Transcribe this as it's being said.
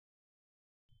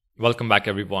Welcome back,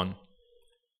 everyone.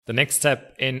 The next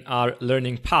step in our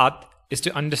learning path is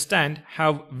to understand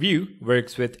how Vue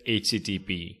works with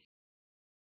HTTP.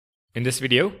 In this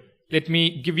video, let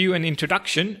me give you an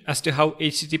introduction as to how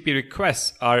HTTP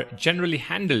requests are generally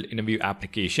handled in a Vue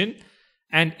application.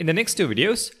 And in the next two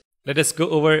videos, let us go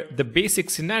over the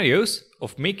basic scenarios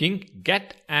of making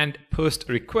GET and POST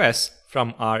requests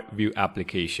from our Vue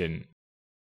application.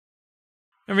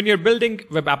 Now, when you're building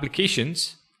web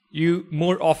applications, you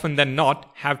more often than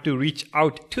not have to reach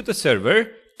out to the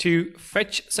server to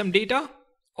fetch some data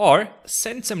or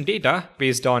send some data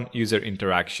based on user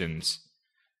interactions.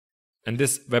 And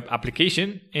this web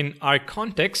application in our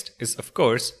context is, of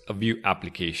course, a Vue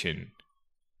application.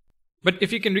 But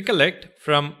if you can recollect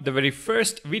from the very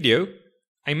first video,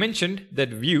 I mentioned that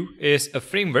Vue is a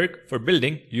framework for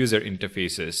building user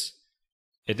interfaces.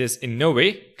 It is in no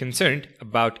way concerned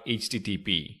about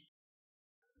HTTP.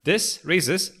 This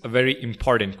raises a very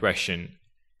important question.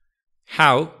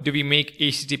 How do we make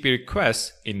HTTP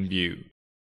requests in Vue?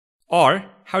 Or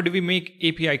how do we make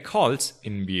API calls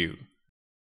in Vue?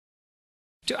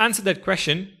 To answer that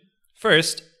question,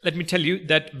 first, let me tell you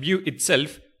that Vue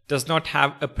itself does not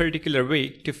have a particular way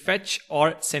to fetch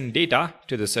or send data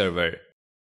to the server.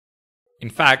 In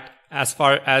fact, as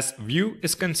far as Vue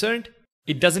is concerned,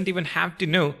 it doesn't even have to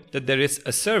know that there is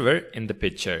a server in the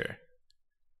picture.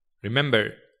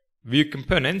 Remember, Vue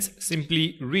components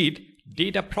simply read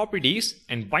data properties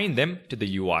and bind them to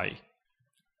the UI.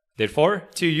 Therefore,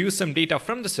 to use some data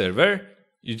from the server,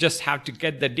 you just have to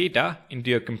get the data into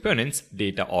your component's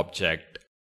data object.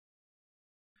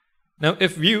 Now,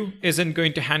 if Vue isn't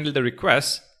going to handle the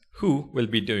requests, who will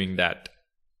be doing that?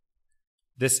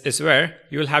 This is where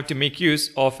you will have to make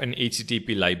use of an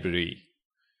HTTP library.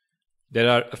 There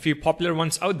are a few popular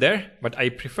ones out there, but I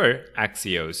prefer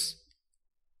Axios.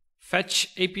 Fetch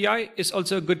API is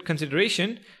also a good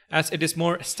consideration as it is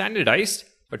more standardized,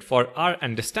 but for our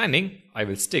understanding, I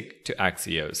will stick to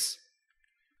Axios.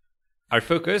 Our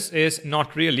focus is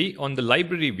not really on the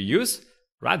library we use,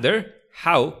 rather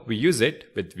how we use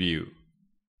it with Vue.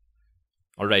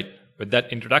 Alright, with that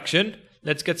introduction,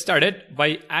 let's get started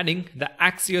by adding the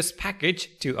Axios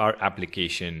package to our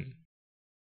application.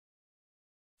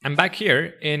 I'm back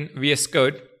here in VS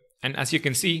Code, and as you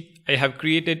can see, I have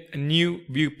created a new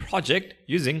Vue project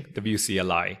using the Vue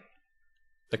CLI.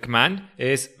 The command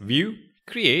is vue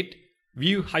create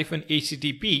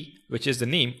vue-http, which is the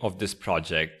name of this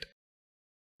project.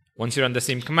 Once you run the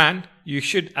same command, you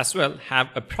should as well have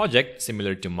a project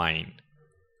similar to mine.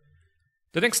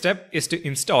 The next step is to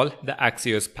install the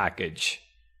Axios package.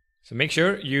 So make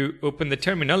sure you open the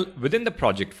terminal within the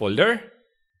project folder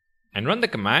and run the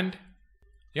command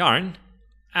yarn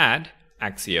add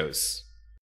Axios.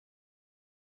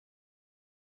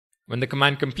 When the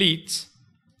command completes,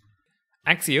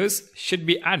 Axios should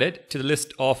be added to the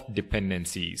list of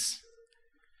dependencies.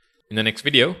 In the next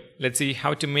video, let's see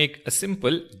how to make a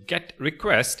simple GET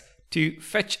request to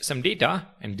fetch some data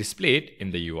and display it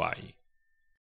in the UI.